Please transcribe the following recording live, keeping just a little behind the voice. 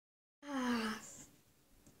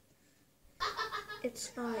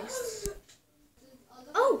It's nice.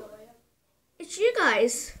 Oh, it's you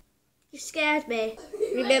guys. You scared me.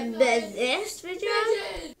 Remember this video?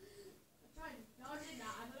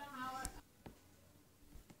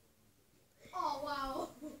 Oh wow.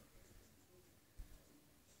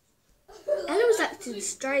 Ella was acting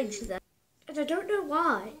strange then, and I don't know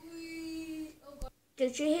why.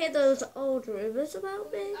 Did you hear those old rumours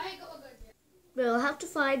about me? We'll have to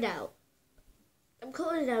find out. I'm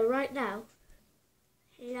calling her right now.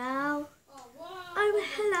 Hello? Oh,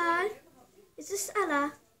 hello. Is this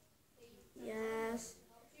Ella? Yes.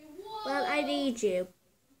 Well, I need you.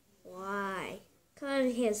 Why? Come over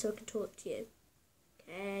here so I can talk to you.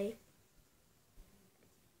 Okay.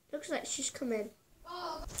 Looks like she's coming.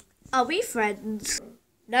 Are we friends?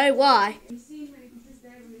 No, why?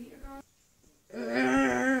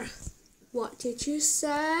 What did you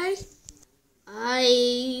say?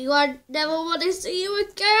 I never want to see you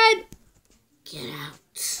again. Get out.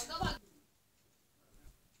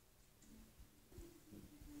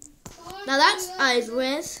 Now that's over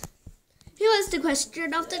with. Who has the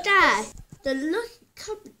question of the day? The lucky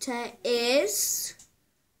commenter is...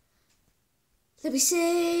 Let me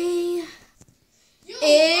see...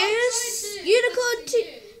 Is Unicorn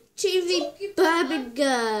TV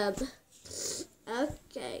Birmingham.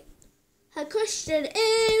 Okay. Her question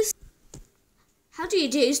is, how do you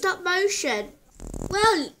do stop motion?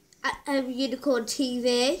 Well, Unicorn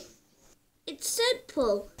TV, it's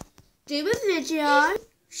simple. Do a video,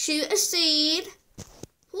 shoot a scene,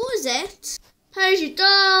 pause it, pose your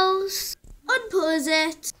dolls, unpause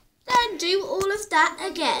it, then do all of that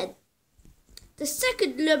again. The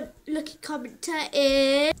second lucky commenter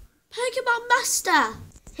is Pokemon Master.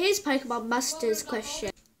 Here's Pokemon Master's question.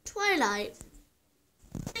 Twilight,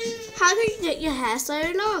 how do you get your hair so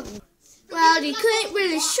long? Well, you cut it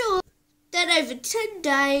really short, then over 10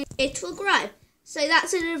 days it will grow. So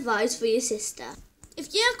that's an advice for your sister.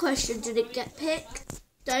 If your question didn't get picked,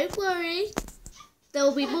 don't worry. There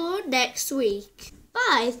will be more next week.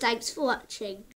 Bye, thanks for watching.